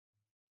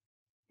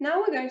Now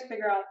we're going to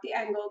figure out the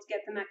angle to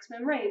get the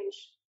maximum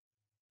range.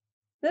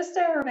 This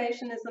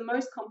derivation is the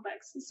most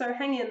complex, so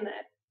hang in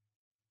there.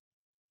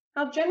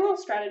 Our general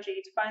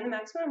strategy to find the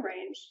maximum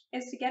range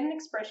is to get an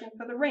expression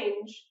for the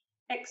range,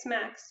 x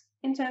max,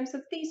 in terms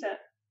of theta,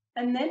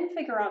 and then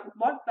figure out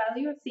what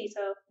value of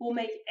theta will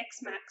make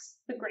x max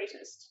the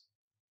greatest.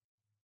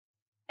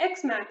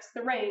 X max,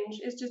 the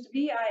range, is just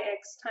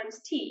Vix times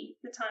t,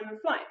 the time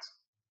of flight.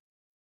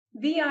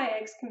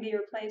 Vix can be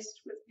replaced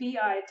with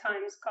Vi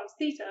times cos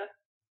theta,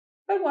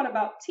 but what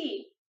about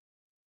t?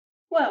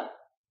 Well,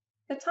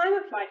 the time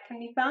of flight can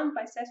be found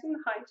by setting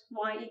the height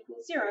y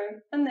equals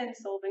 0 and then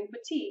solving for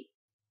t.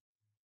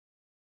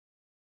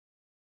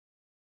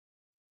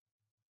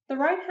 The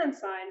right-hand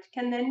side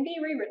can then be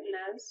rewritten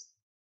as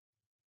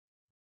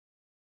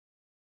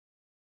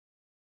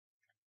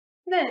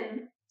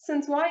then,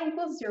 since y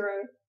equals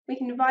 0, we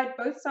can divide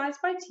both sides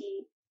by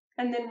t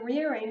and then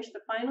rearrange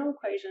the final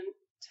equation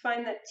to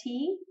find that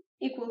t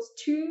equals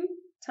 2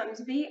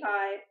 times Vi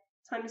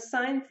times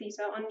sine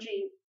theta on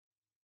g.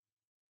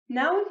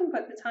 Now we can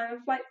put the time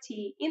of flight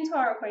t into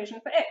our equation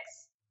for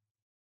x.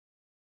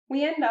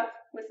 We end up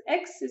with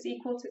x is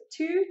equal to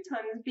 2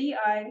 times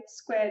Vi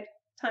squared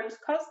times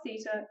cos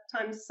theta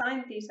times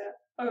sine theta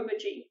over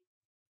g.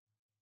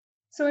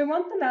 So we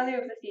want the value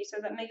of the theta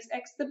that makes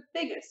x the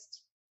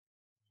biggest.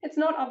 It's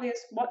not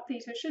obvious what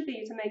theta should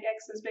be to make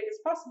x as big as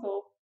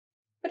possible,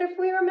 but if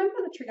we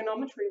remember the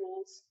trigonometry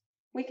rules,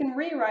 we can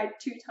rewrite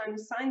 2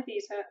 times sine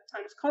theta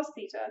times cos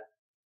theta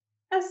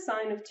as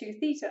sine of 2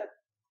 theta.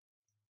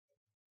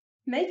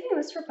 Making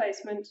this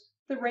replacement,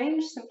 the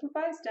range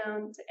simplifies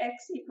down to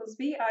x equals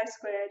Vi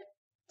squared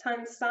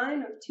times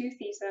sine of 2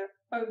 theta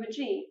over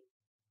g.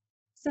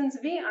 Since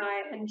Vi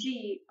and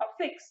g are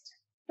fixed,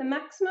 the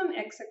maximum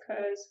x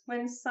occurs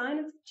when sine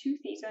of 2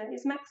 theta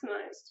is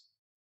maximized.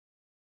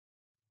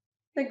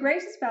 The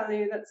greatest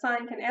value that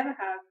sine can ever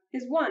have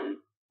is 1,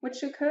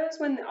 which occurs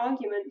when the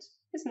argument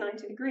is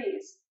 90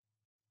 degrees.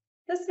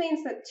 This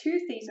means that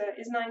 2 theta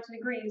is 90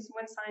 degrees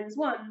when sine is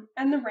 1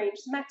 and the range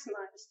is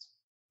maximized,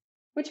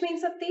 which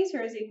means that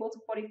theta is equal to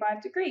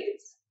 45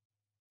 degrees.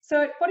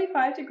 So at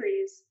 45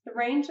 degrees, the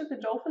range of the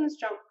dolphin's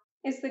jump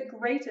is the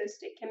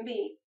greatest it can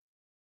be.